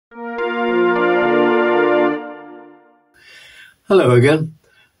Hello again.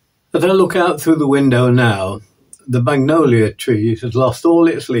 As I look out through the window now, the magnolia tree has lost all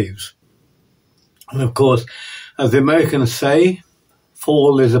its leaves. And of course, as the Americans say,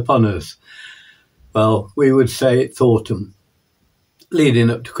 fall is upon us. Well, we would say it's autumn, leading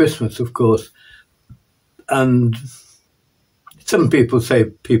up to Christmas, of course. And some people say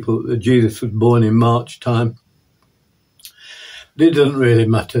that Jesus was born in March time. It doesn't really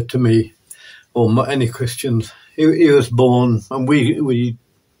matter to me or any Christians. He was born, and we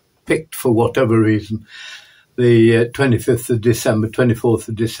picked, for whatever reason, the 25th of December, 24th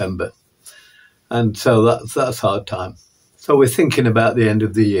of December. And so that's our time. So we're thinking about the end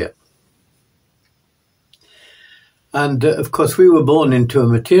of the year. And of course, we were born into a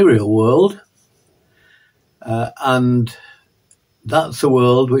material world. And that's a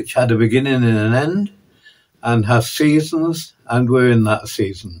world which had a beginning and an end and has seasons, and we're in that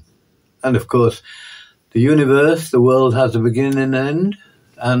season. And of course, the universe, the world has a beginning and an end,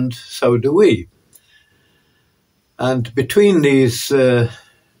 and so do we. And between these, in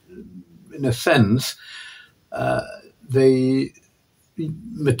a sense, the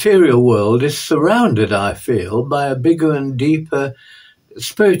material world is surrounded, I feel, by a bigger and deeper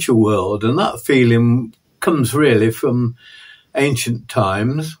spiritual world. And that feeling comes really from ancient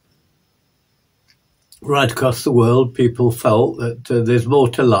times. Right across the world, people felt that there's more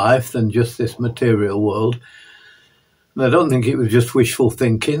to life than just this material world. And I don't think it was just wishful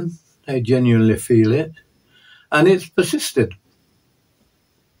thinking. They genuinely feel it. And it's persisted.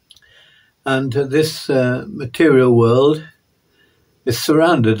 And this material world is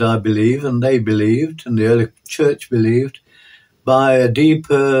surrounded, I believe, and they believed, and the early church believed, by a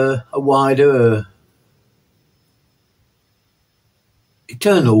deeper, a wider,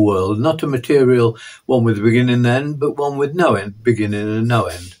 eternal world, not a material one with a beginning and end, but one with no end, beginning and no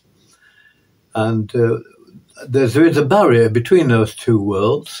end. And there is a barrier between those two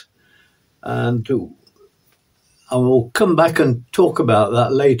worlds, and I will come back and talk about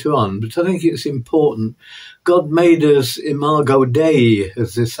that later on, but I think it's important. God made us imago Dei,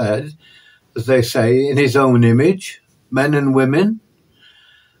 as they say, in his own image, men and women,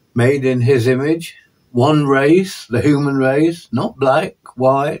 made in his image, one race, the human race, not black,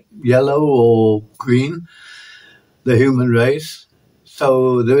 white, yellow or green, the human race.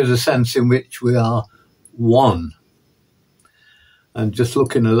 So there is a sense in which we are one. And just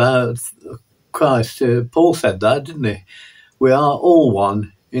looking aloud, Christ, Paul said that, didn't he? We are all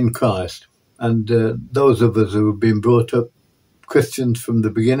one in Christ. And those of us who have been brought up Christians from the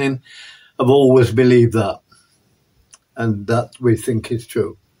beginning have always believed that. And that we think is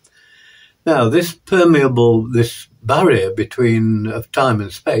true. Now, this barrier of time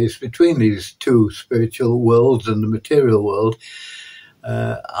and space between these two spiritual worlds and the material world,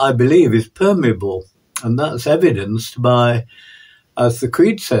 I believe is permeable. And that's evidenced by, as the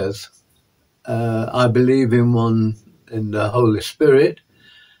Creed says, I believe in the Holy Spirit,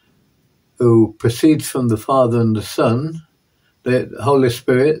 who proceeds from the Father and the Son, the Holy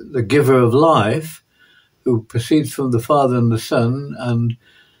Spirit, the giver of life, who proceeds from the Father and the Son, and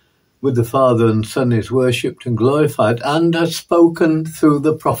with the Father and Son is worshipped and glorified, and has spoken through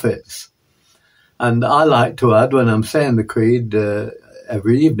the prophets. And I like to add, when I'm saying the Creed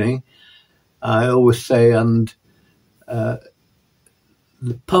every evening, I always say, and the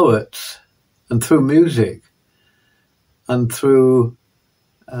poets, and through music, and through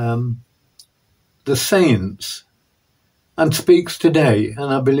the saints, and speaks today,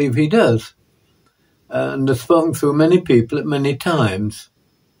 and I believe he does, and has spoken through many people at many times.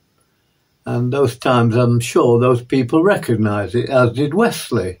 And those times, I'm sure those people recognise it, as did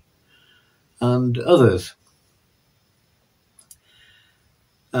Wesley and others.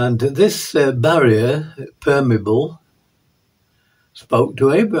 And this barrier, permeable, spoke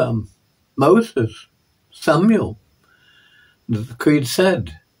to Abraham, Moses, Samuel. The Creed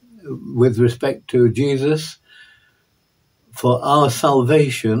said, with respect to Jesus, for our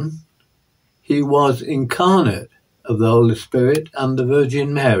salvation, he was incarnate of the Holy Spirit and the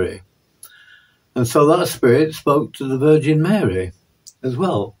Virgin Mary. And so that Spirit spoke to the Virgin Mary as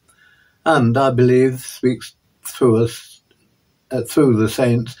well. And I believe speaks through us, through the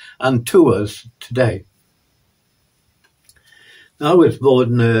saints, and to us today. I was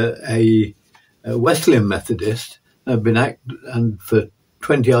born a Wesleyan Methodist. I've been for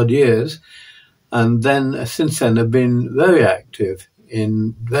 20-odd years. And then, since then, I've been very active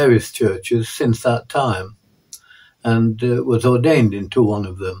in various churches since that time, and was ordained into one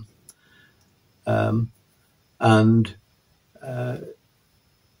of them.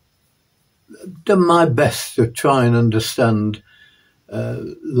 Done my best to try and understand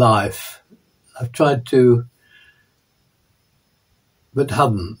life. I've tried to but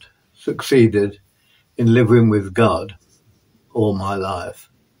haven't succeeded in living with God all my life.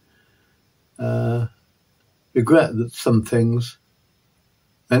 Regret that some things,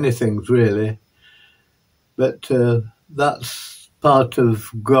 many things really, but that's part of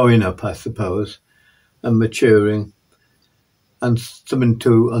growing up, I suppose, and maturing, and something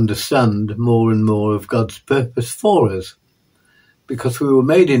to understand more and more of God's purpose for us, because we were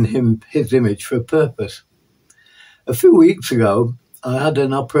made in his image for a purpose. A few weeks ago, I had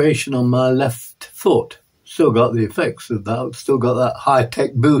an operation on my left foot. Still got the effects of that, still got that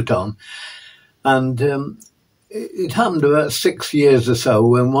high-tech boot on. And it happened about 6 years or so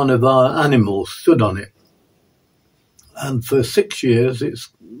when one of our animals stood on it. And for 6 years, it's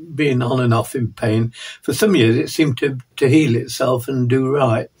been on and off in pain. For some years, it seemed to heal itself and do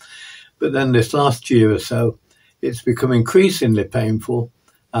right. But then this last year or so, it's become increasingly painful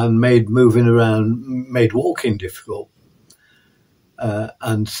and made walking difficult.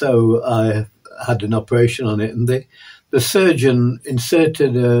 And so I had an operation on it, and the surgeon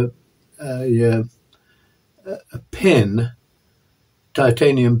inserted a pin,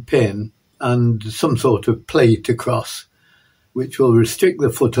 titanium pin, and some sort of plate across, which will restrict the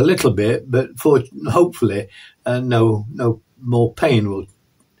foot a little bit, but hopefully no more pain will.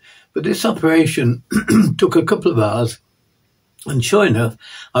 But this operation took a couple of hours, and sure enough,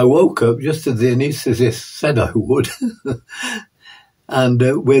 I woke up just as the anaesthetist said I would, and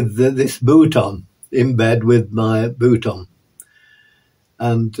with this boot on, in bed with my boot on.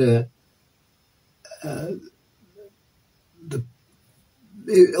 And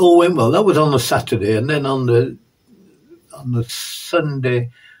it all went well. That was on a Saturday, and then on the Sunday,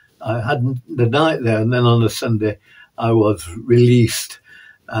 I had the night there, and then on the Sunday, I was released,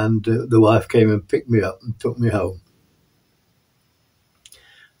 and the wife came and picked me up and took me home.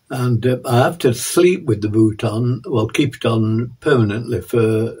 And I have to sleep with the boot on, well, keep it on permanently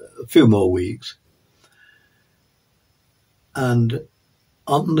for a few more weeks. And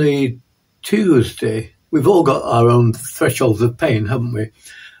on the Tuesday, we've all got our own thresholds of pain, haven't we?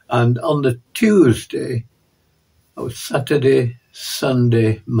 And on the Tuesday, it was Saturday,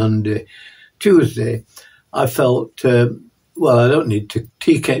 Sunday, Monday, Tuesday, I felt, well, I don't need to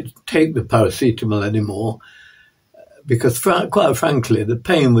take the paracetamol anymore, because quite frankly, the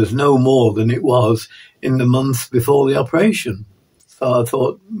pain was no more than it was in the months before the operation. So I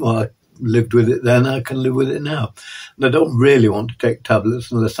thought, well, I lived with it then, I can live with it now. And I don't really want to take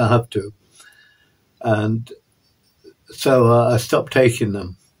tablets unless I have to. And so I stopped taking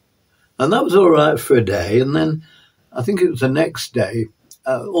them. And that was all right for a day. And then I think it was the next day,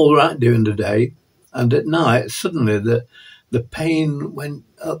 all right during the day. And at night, suddenly the pain went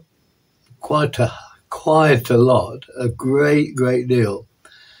up quite a lot, a great deal.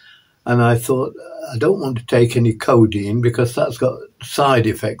 And I thought, I don't want to take any codeine because that's got side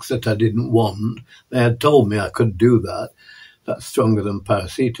effects that I didn't want. They had told me I could do that. That's stronger than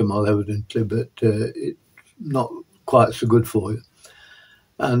paracetamol, evidently, but it's not quite so good for you.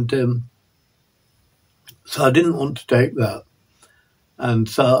 And so I didn't want to take that. And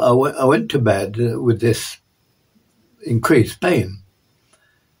so I went to bed with this increased pain.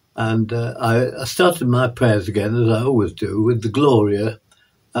 And I started my prayers again, as I always do, with the Gloria.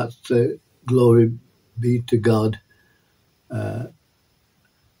 That's glory be to God,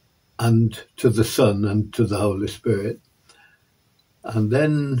 and to the Son and to the Holy Spirit. And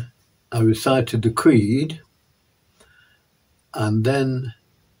then I recited the Creed, and then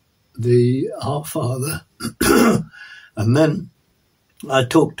the Our Father, and then I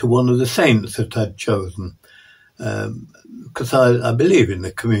talked to one of the saints that I'd chosen, because I believe in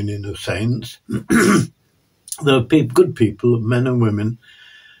the communion of saints. There are good people, men and women,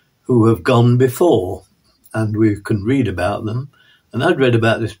 who have gone before, and we can read about them. And I'd read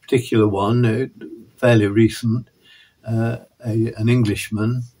about this particular one, fairly recent, an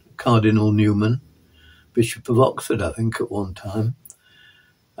Englishman, Cardinal Newman, Bishop of Oxford, I think, at one time,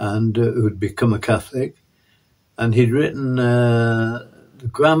 and who had become a Catholic. And he'd written the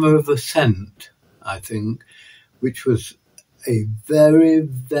Grammar of Assent, I think, which was a very,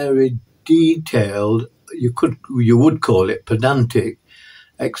 very detailed, you would call it pedantic,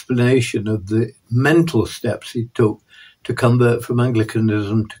 explanation of the mental steps he took to convert from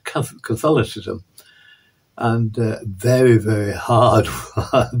Anglicanism to Catholicism. And very, very hard,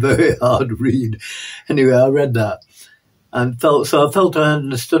 very hard read. Anyway, I read that and I felt I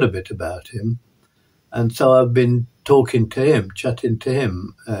understood a bit about him. And so I've been talking to him, chatting to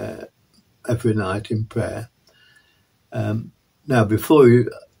him every night in prayer. Now,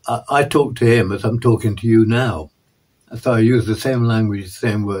 I talk to him as I'm talking to you now. So I use the same language, the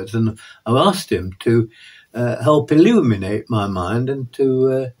same words. And I've asked him to help illuminate my mind and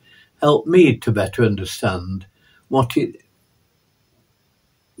to help me to better understand what is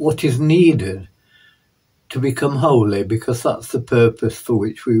needed to become holy, because that's the purpose for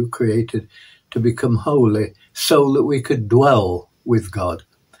which we were created, to become holy, so that we could dwell with God.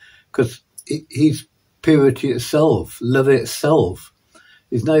 Because He's purity itself, love itself.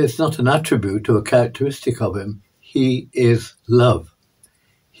 It's not an attribute or a characteristic of Him. He is love.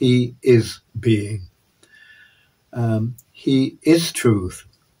 He is being. He is truth.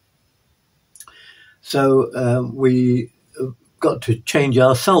 So we got to change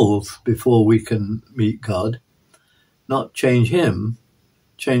ourselves before we can meet God. Not change Him,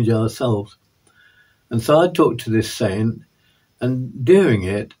 change ourselves. And so I talked to this saint, and during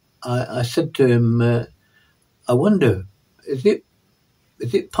it, I said to him, I wonder, is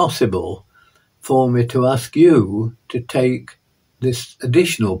it possible for me to ask you to take this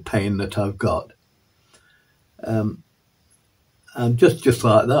additional pain that I've got? And just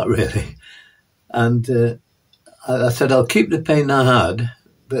like that, really. And I said, I'll keep the pain I had,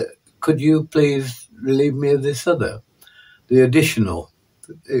 but could you please relieve me of this other, the additional?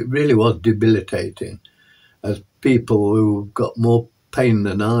 It really was debilitating. As people who've got more pain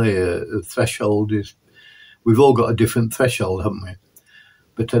than I, the threshold is, we've all got a different threshold, haven't we?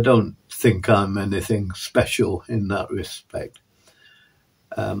 But I don't think I'm anything special in that respect.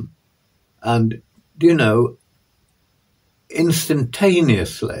 And, you know,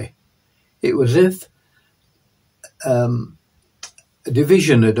 instantaneously, it was as if a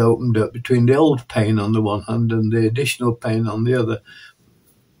division had opened up between the old pain on the one hand and the additional pain on the other.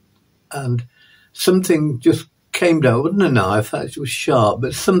 And something just came down. It wasn't a knife, actually it was sharp,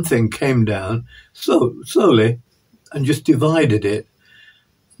 but something came down slowly and just divided it.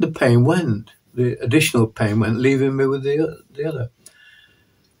 The pain went. The additional pain went, leaving me with the other.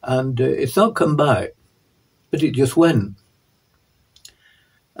 And it's not come back, but it just went.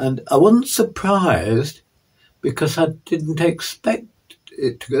 And I wasn't surprised because I didn't expect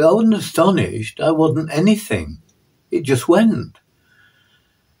it to go. I wasn't astonished. I wasn't anything. It just went.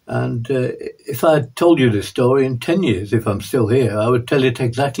 And if I had told you this story in 10 years, if I'm still here, I would tell it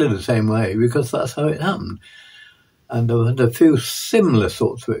exactly the same way, because that's how it happened. And I've had a few similar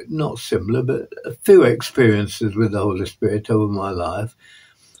sorts of, not similar, but a few experiences with the Holy Spirit over my life.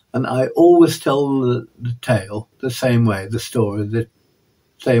 And I always tell the tale the same way, the story, the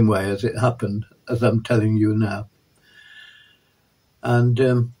same way as it happened, as I'm telling you now.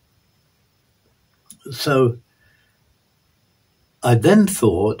 And so I then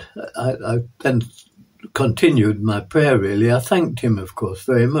thought, I then continued my prayer, really. I thanked him, of course,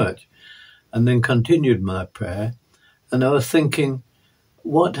 very much, and then continued my prayer. And I was thinking,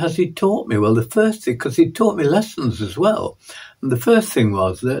 what has he taught me? Well, the first thing, because he taught me lessons as well. And the first thing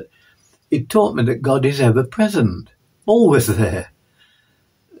was that he taught me that God is ever present, always there.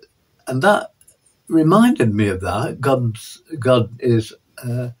 And that reminded me of that. God is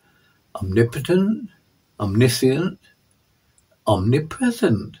omnipotent, omniscient,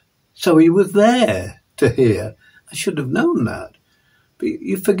 omnipresent. So he was there to hear. I should have known that. But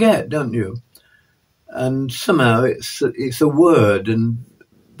you forget, don't you? And somehow it's a word,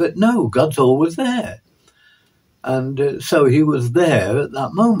 but no, God's always there. And so he was there at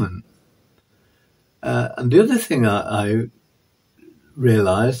that moment. And the other thing I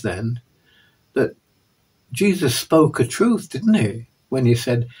realized then, that Jesus spoke a truth, didn't he? When he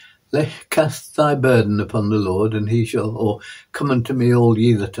said, cast thy burden upon the Lord, and he shall, or come unto me all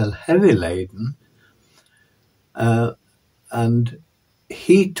ye that are heavy laden. And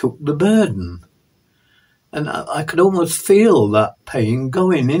he took the burden. And I could almost feel that pain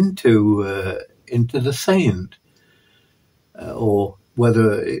going into the saint. Or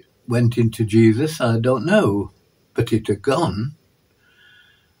whether it went into Jesus, I don't know. But it had gone.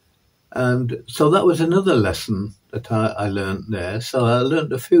 And so that was another lesson that I learned there. So I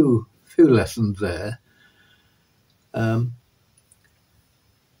learned a few lessons there. And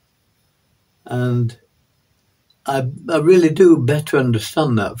I really do better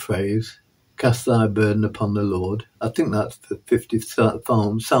understand that phrase, cast thy burden upon the Lord. I think that's the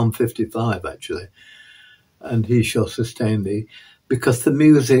Psalm 55, actually. And he shall sustain thee. Because the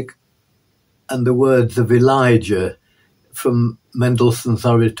music and the words of Elijah from Mendelssohn's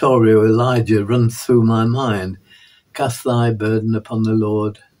oratorio, Elijah, runs through my mind. Cast thy burden upon the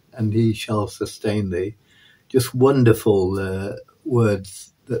Lord, and he shall sustain thee. Just wonderful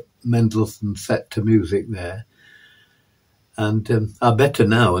words that Mendelssohn set to music there. And I better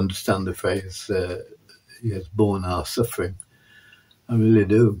now understand the phrase, he has borne our suffering. I really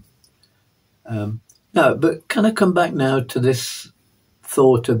do. Now, but can I come back now to this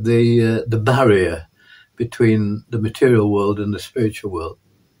thought of the barrier between the material world and the spiritual world.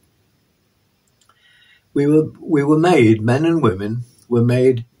 We were made, men and women were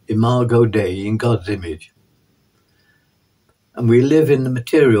made imago Dei, in God's image. And we live in the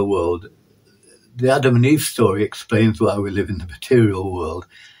material world. The Adam and Eve story explains why we live in the material world,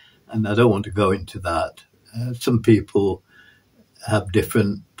 and I don't want to go into that. Some people have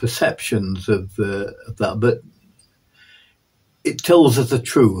different perceptions of that, but it tells us the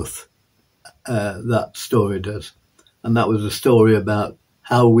truth, that story does. And that was a story about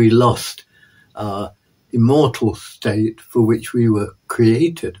how we lost our immortal state for which we were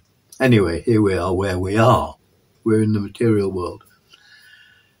created. Anyway, here we are where we are. We're in the material world.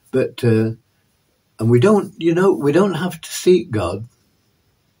 But, and we don't have to seek God.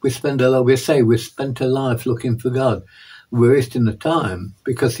 We spent a life looking for God. We're wasting the time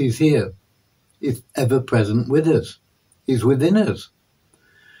because he's here. He's ever present with us. He's within us.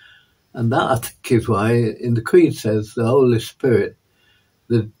 And that, I think, is why in the Creed says the Holy Spirit,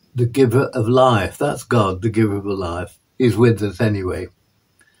 the giver of life, that's God, the giver of life. He's with us anyway.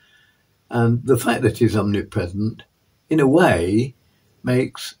 And the fact that he's omnipresent, in a way,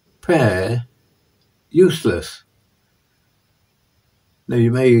 makes prayer useless. Now,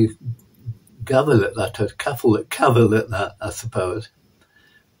 you may cavil at that, I suppose.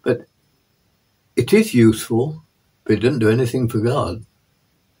 But it is useful, but it doesn't do anything for God.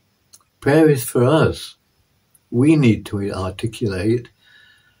 Prayer is for us. We need to articulate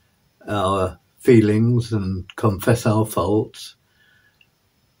our feelings and confess our faults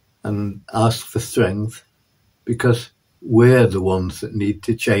and ask for strength, because we're the ones that need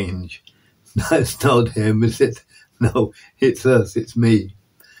to change. It's not him, is it? No, it's us, it's me.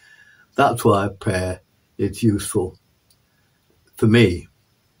 That's why prayer is useful for me,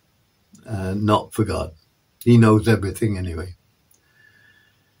 not for God. He knows everything anyway.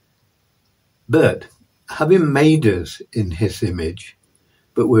 But having made us in his image,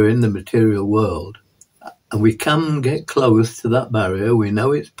 but we're in the material world, and we can get close to that barrier. We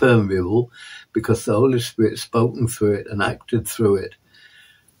know it's permeable because the Holy Spirit's spoken through it and acted through it.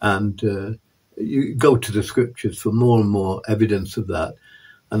 And you go to the scriptures for more and more evidence of that.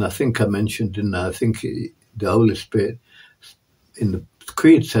 And I think I mentioned, didn't I? I think the Holy Spirit, in the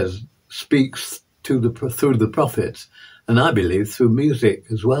Creed says, speaks through the prophets, and I believe through music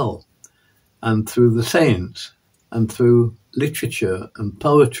as well, and through the saints, and through literature and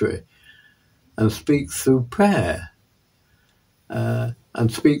poetry, and speaks through prayer,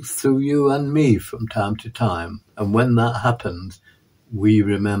 and speaks through you and me from time to time. And when that happens, we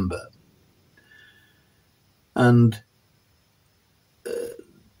remember. And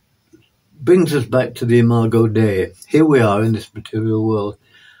brings us back to the imago Dei. Here we are in this material world,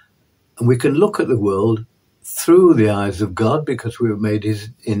 and we can look at the world through the eyes of God because we were made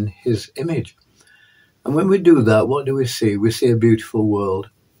in his image. And when we do that, what do we see? We see a beautiful world.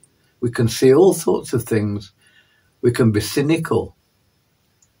 We can see all sorts of things. We can be cynical.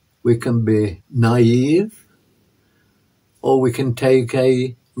 We can be naive. Or we can take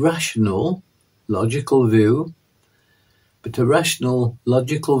a rational, logical view, but a rational,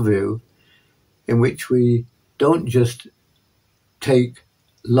 logical view in which we don't just take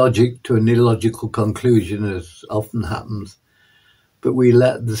logic to an illogical conclusion, as often happens, but we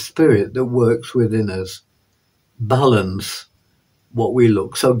let the spirit that works within us balance what we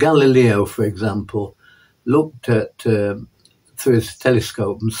look. So Galileo, for example, looked at through his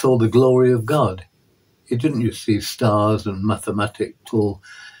telescope and saw the glory of God. He didn't just see stars and mathematical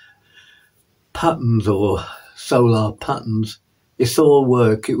patterns or solar patterns. He saw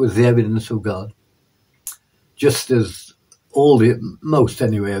work. It was the evidence of God. Just as most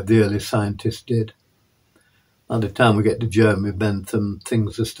anyway, of the early scientists did. By the time we get to Jeremy Bentham,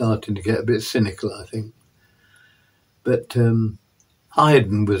 things are starting to get a bit cynical, I think. But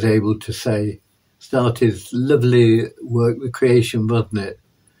Haydn was able to start his lovely work, The Creation, wasn't it?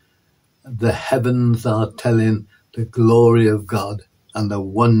 The heavens are telling the glory of God and the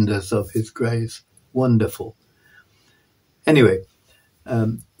wonders of his grace. Wonderful. Anyway,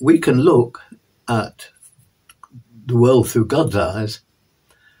 we can look at the world through God's eyes,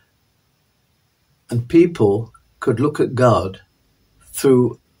 and people could look at God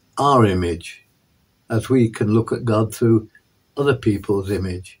through our image, as we can look at God through other people's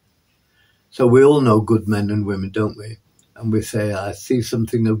image. So we all know good men and women, don't we? And we say, I see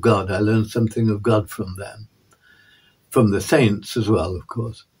something of God. I learn something of God from them. From the saints as well, of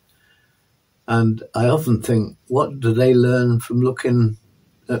course. And I often think, what do they learn from looking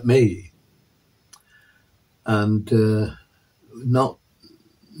at me? And not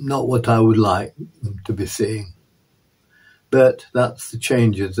what I would like them to be seeing. But that's the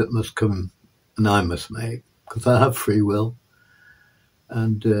changes that must come and I must make, because I have free will.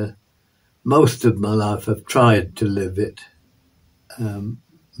 And most of my life I've tried to live it,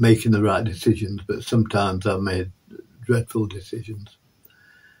 making the right decisions, but sometimes I've made dreadful decisions.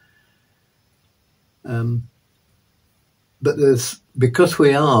 But because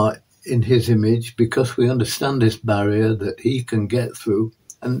we are in his image, because we understand this barrier that he can get through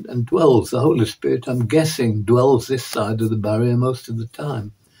and dwells, the Holy Spirit, I'm guessing, dwells this side of the barrier most of the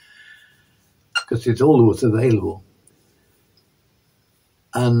time, because it's always available.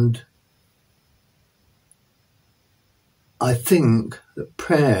 And I think that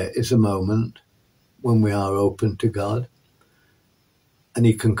prayer is a moment when we are open to God and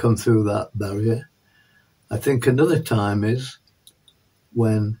he can come through that barrier. I think another time is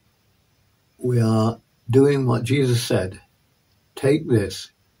when we are doing what Jesus said. Take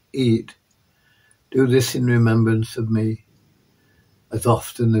this, eat, do this in remembrance of me as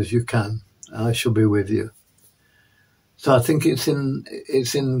often as you can. I shall be with you. So I think it's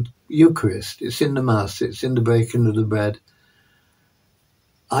in Eucharist, it's in the Mass, it's in the breaking of the bread.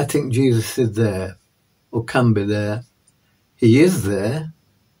 I think Jesus is there, or can be there. He is there,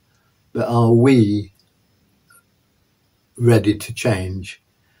 but are we ready to change?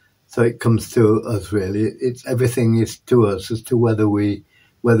 So it comes to us, really. It's everything is to us as to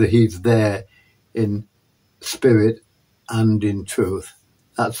whether he's there in spirit and in truth.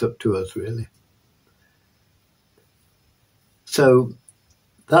 That's up to us, really. So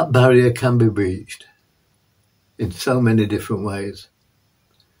that barrier can be breached in so many different ways.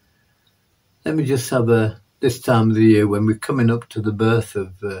 Let me just have this time of the year when we're coming up to the birth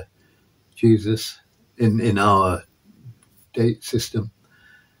of Jesus in our date system,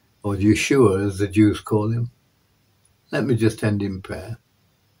 or Yeshua as the Jews call him. Let me just end in prayer.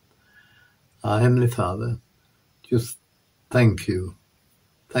 Our Heavenly Father, just thank you.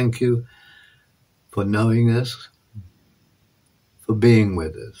 Thank you for knowing us, for being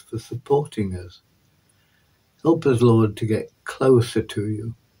with us, for supporting us. Help us, Lord, to get closer to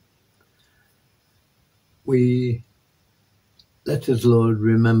you. Let us, Lord,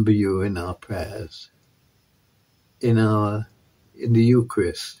 remember you in our prayers, in the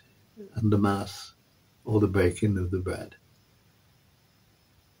Eucharist and the Mass, or the breaking of the bread.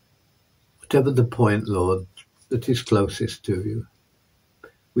 Whatever the point, Lord, that is closest to you,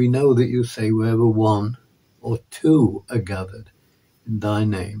 we know that you say wherever one or two are gathered in thy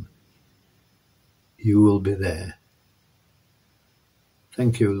name, you will be there.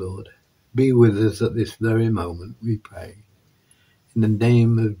 Thank you, Lord. Be with us at this very moment, we pray. In the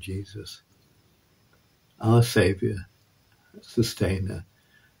name of Jesus, our Saviour, Sustainer,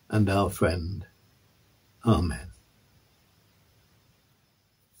 and our friend. Amen.